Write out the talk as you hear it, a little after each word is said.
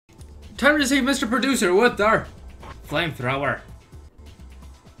Time to see Mr. Producer with our flamethrower.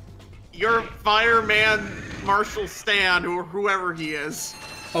 Your fireman Marshall Stan, or whoever he is.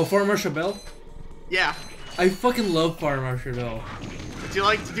 Oh, Fire Marshal Bill? Yeah. I fucking love Fire Marshal Bill. Would you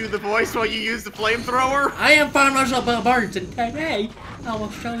like to do the voice while you use the flamethrower? I am Fire Marshal Bill Barnes, and today I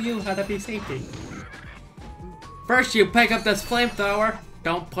will show you how to be safety. First, you pick up this flamethrower.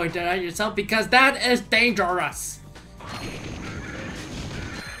 Don't point it at yourself because that is dangerous.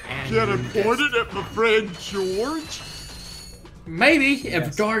 Should I point it at my friend George? Maybe,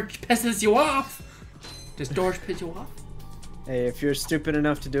 if George pisses you off. Does George piss you off? Hey, if you're stupid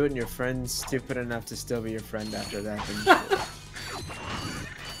enough to do it and your friend's stupid enough to still be your friend after that, then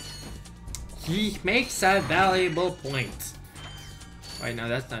He makes a valuable point. Wait, no,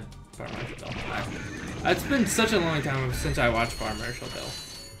 that's not Fire Marshal Bill. It's been such a long time since I watched Fire Marshal Bill.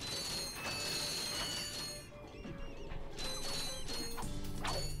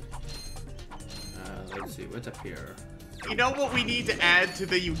 Let's see, what's up here? You know what we need to add to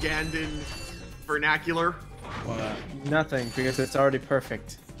the Ugandan vernacular? What? nothing, because it's already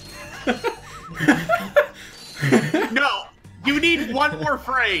perfect. No, you need one more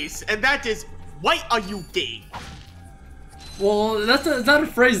phrase, and that is, why are you gay? Well, that's not a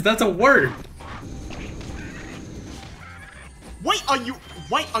phrase, that's a word. Why are you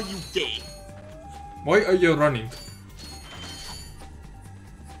gay? Why are you running?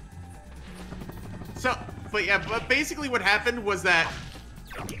 So, but basically what happened was that,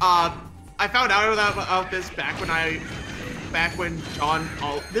 I found out about this back when John,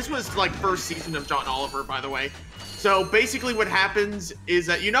 this was like first season of John Oliver, by the way. So basically what happens is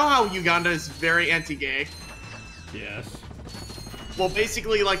that, you know how Uganda is very anti-gay? Yes. Well,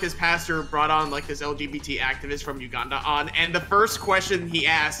 basically, like, this pastor brought on, like, this LGBT activist from Uganda on, and the first question he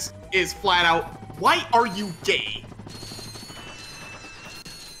asks is flat out, why are you gay?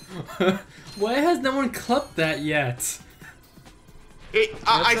 Why has no one clipped that yet?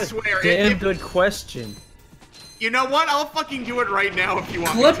 I swear. Damn good question. You know what? I'll fucking do it right now if you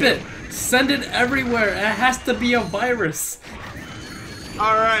want Clip me to. it! Send it everywhere! It has to be a virus!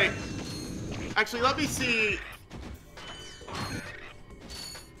 Alright. Actually, let me see.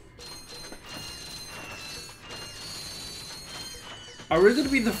 Are we gonna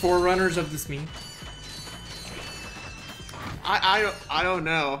be the forerunners of this meme? I don't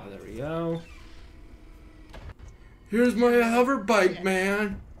know. Oh, there we go. Here's my hover bike,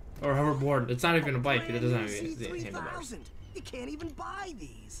 man! Or hoverboard. It's not even a bike. It doesn't have any handlebars. You can't even buy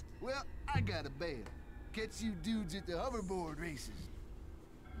these. Well, I got a bed. Catch you dudes at the hoverboard races.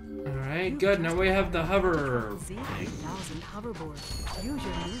 Alright, good. Now we have the hover thing. Hoverboard.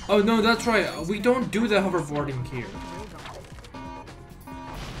 Oh no, that's right. We don't do the hoverboarding here.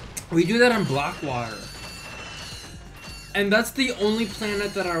 We do that on Blackwater. And that's the only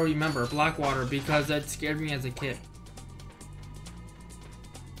planet that I remember, Blackwater, because that scared me as a kid.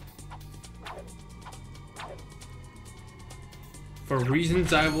 For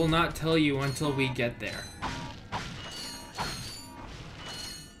reasons I will not tell you until we get there.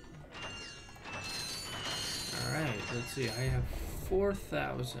 Alright, let's see. I have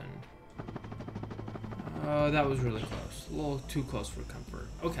 4,000. Oh, that was really close. A little too close for comfort.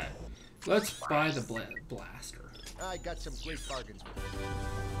 Okay, let's buy the blaster. I got some great bargains with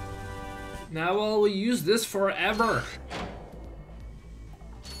it. Now we'll use this forever.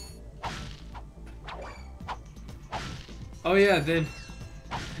 Oh yeah, then.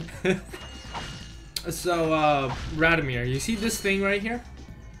 So, Radomir, you see this thing right here?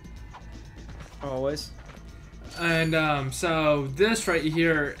 Always. And, so this right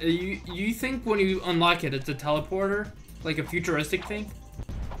here, you think when you unlock it, it's a teleporter? Like a futuristic thing?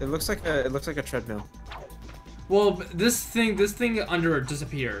 It looks like a treadmill. Well, this thing under it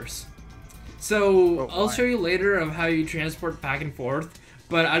disappears. So, I'll show you later of how you transport back and forth.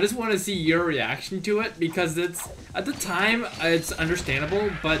 But I just want to see your reaction to it, because it's, at the time, it's understandable,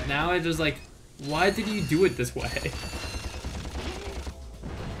 but now it's just like, why did you do it this way?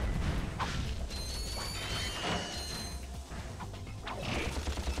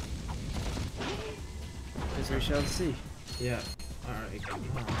 As we shall see. Yeah. Alright, come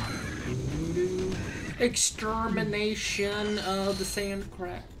on. Extermination of the sand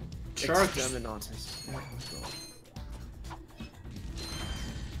crab. Sharks. Exterminatus. Oh my God.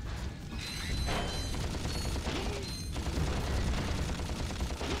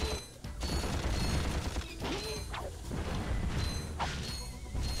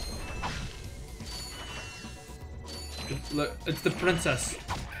 Look, it's the princess.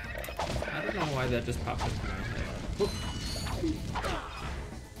 I don't know why that just popped into my head.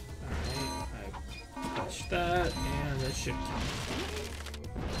 Alright, I touched that, and that should kill me.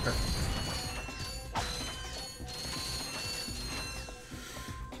 Perfect.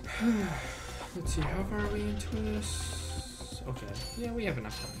 Let's see, how far are we into this? Okay, yeah, we have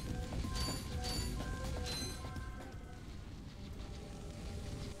enough time.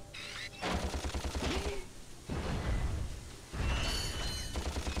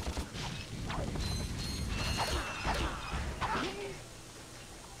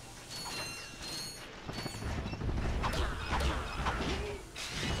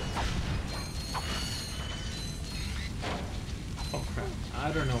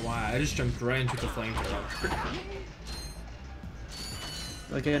 I don't know why, I just jumped right into the flamethrower.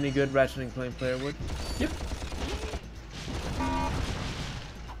 Like any good Ratchet and Clank player would. Yep.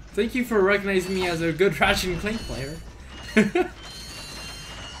 Thank you for recognizing me as a good Ratchet and Clank player.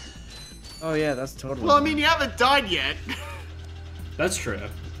 Oh yeah, that's totally. Well, I mean, you haven't died yet. That's true.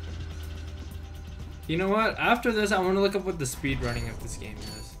 You know what? After this, I want to look up what the speed running of this game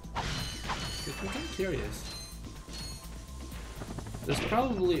is. I'm kind of curious. There's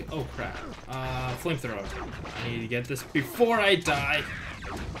probably... Oh, crap. Flamethrower. I need to get this before I die.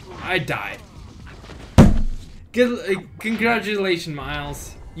 I died. Congratulations,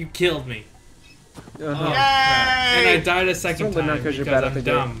 Miles. You killed me. Oh, crap. And I died a second time because I'm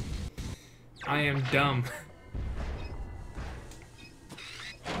dumb. I am dumb.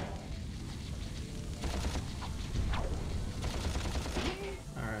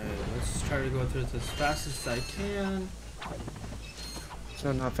 Alright, let's try to go through this as fast as I can.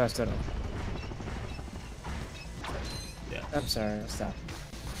 So not fast at all. Yeah. I'm sorry, I'll stop.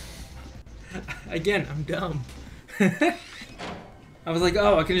 Again, I'm dumb. I was like,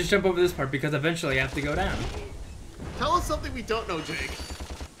 oh, I can just jump over this part because eventually I have to go down. Tell us something we don't know, Jake.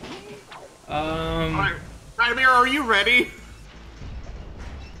 Alright, Vladimir, are you ready?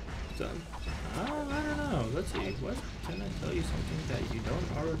 So, I don't know. Let's see. What can I tell you something that you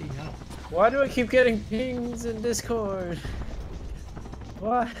don't already know? Why do I keep getting pings in Discord?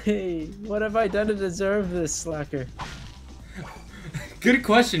 Why? What have I done to deserve this, slacker? Good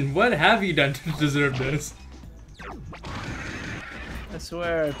question. What have you done to deserve this? I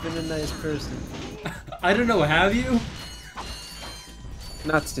swear, I've been a nice person. I don't know. Have you?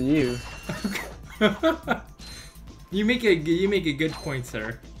 Not to you. You make a good point,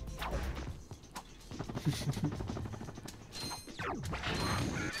 sir.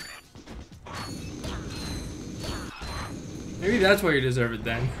 Maybe that's why you deserve it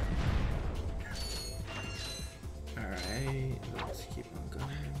then. Alright, let's keep on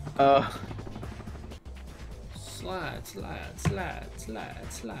going. Slide, slide, slide,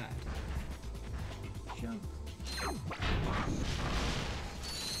 slide, slide. Jump.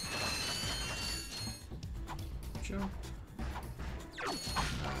 Jump.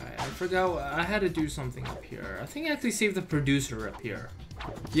 Alright, I forgot, I had to do something up here. I think I have to save the producer up here.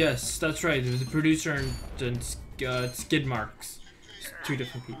 Yes, that's right, the producer and skid marks. It's two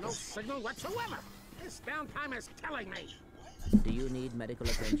different people. No signal whatsoever. This downtime is killing me. Do you need medical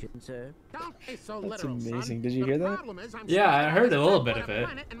attention, sir? Don't be so That's literal, amazing. son. Did you hear that? Yeah, I heard a little bit of it.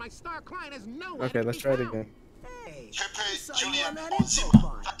 Okay, let's try it again. Hey, Pepe, saw you Julian, on that Bonzi, info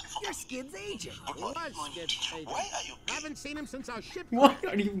file. thank you for You're Skid's agent. Why are you gay? Haven't seen him since our ship. What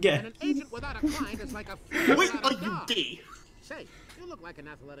are you And getting? an agent without a client is like a Wait, without are a you dog. gay? Say, you look like an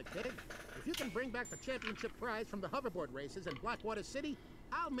athletic kid. If you can bring back the championship prize from the hoverboard races in Blackwater City,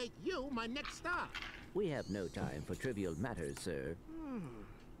 I'll make you my next star. We have no time for trivial matters, sir.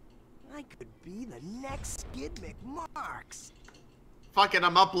 I could be the next Skid McMarks. Fuck it,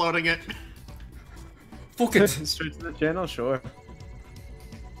 I'm uploading it. Fuck it. Straight to the channel, sure.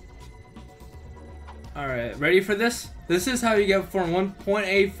 Alright, ready for this? This is how you get from point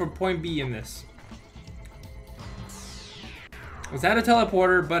A for point B in this. It's not a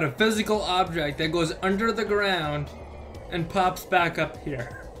teleporter, but a physical object that goes under the ground and pops back up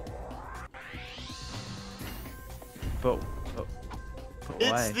here. But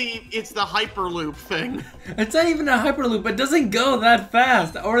why? It's the hyperloop thing. It's not even a hyperloop, it doesn't go that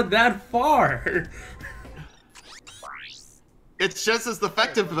fast or that far. It's just as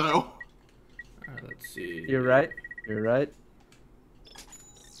effective though. Alright, let's see. You're right. You're right.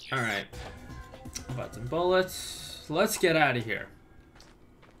 Alright. Butts and bullets. Let's get out of here.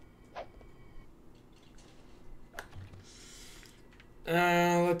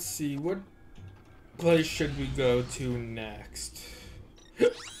 Let's see. What place should we go to next?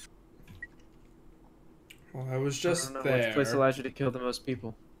 Well, I was just I don't know there. which place allows you to kill the most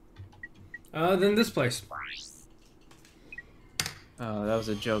people. Then this place. Oh, that was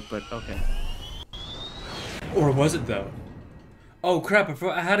a joke, but okay. Or was it though? Oh crap!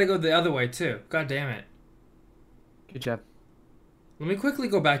 I had to go the other way too. God damn it. Good job. Let me quickly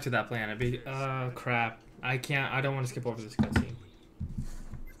go back to that planet. Crap. I can't. I don't want to skip over this cutscene.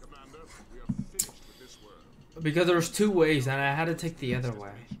 Because there was 2 ways, and I had to take the other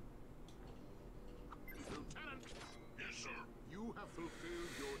way. Lieutenant! Yes, sir. You have fulfilled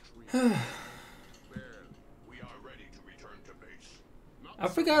your dream. Well, we are ready to return to base. I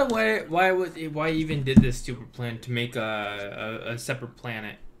forgot why he even did this stupid plan to make a separate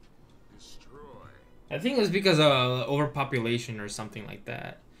planet. Destroy. I think it was because of overpopulation or something like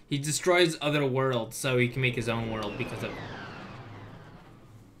that. He destroys other worlds so he can make his own world because of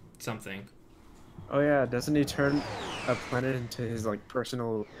something. Oh yeah, doesn't he turn a planet into his like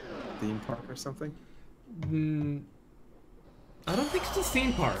personal theme park or something? I don't think it's a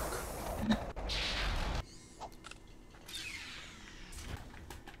theme park.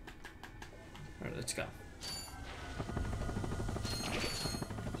 Alright, let's go.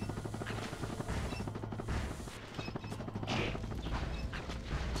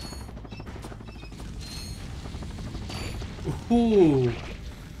 Ooh,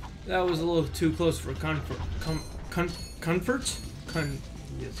 that was a little too close for comfort. Comfort?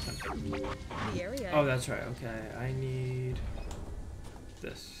 Yes, comfort. The area. Oh, that's right. Okay, I need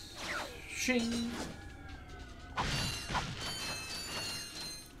this. Shing.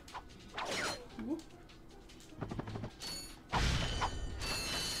 Whoop.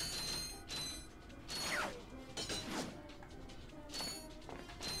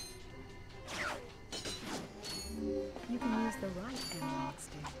 You can use the right analog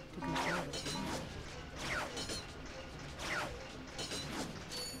stick to control the camera.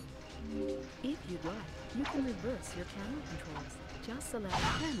 If you'd like, you can reverse your camera controls. Just select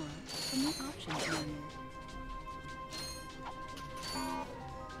camera from the options menu.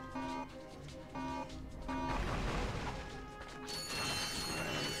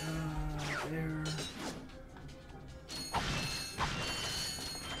 There.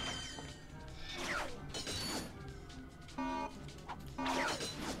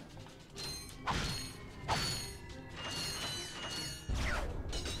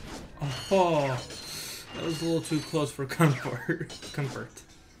 Oh, that was a little too close for comfort. Comfort.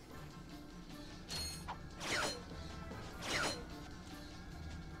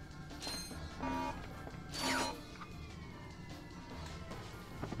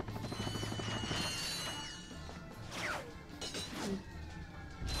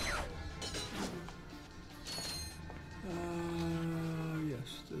 Yes,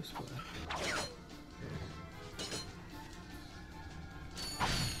 this way.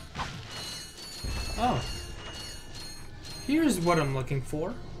 Oh. Here's what I'm looking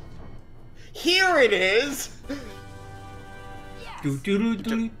for. Here it is! Doo -doo -doo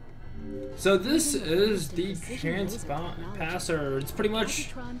 -doo. So this is the Transpasser. It's pretty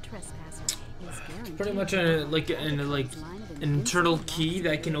much an internal key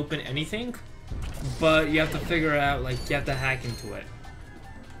that can open anything, but you have to figure out, like, you have to hack into it.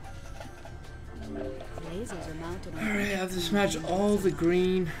 Alright, I have to smash all the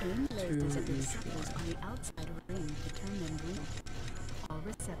green to each one.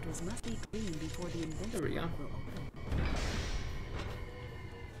 There we go.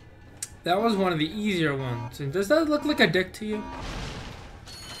 That was one of the easier ones. And does that look like a dick to you?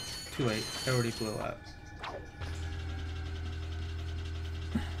 Too late. It already blew up.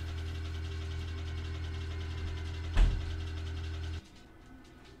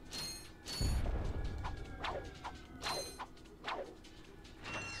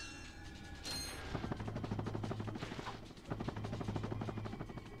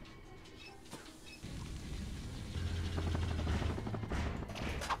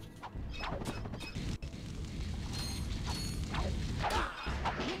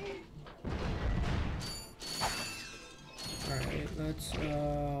 Let's,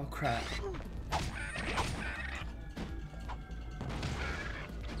 crap.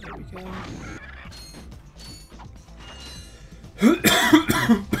 There we go.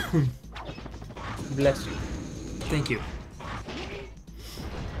 Bless you. Thank you.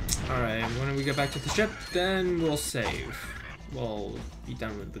 Alright, when we get back to the ship, then we'll save. We'll be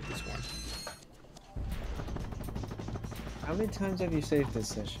done with this one. How many times have you saved this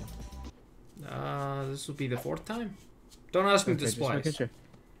session? This will be the 4th time. Don't ask me to splice.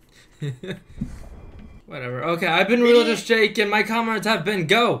 Whatever. Okay, I've been Realist Jake, and my comments have been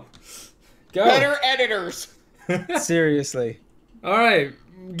go. Better editors. Seriously. All right.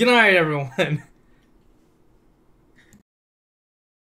 Good night, everyone.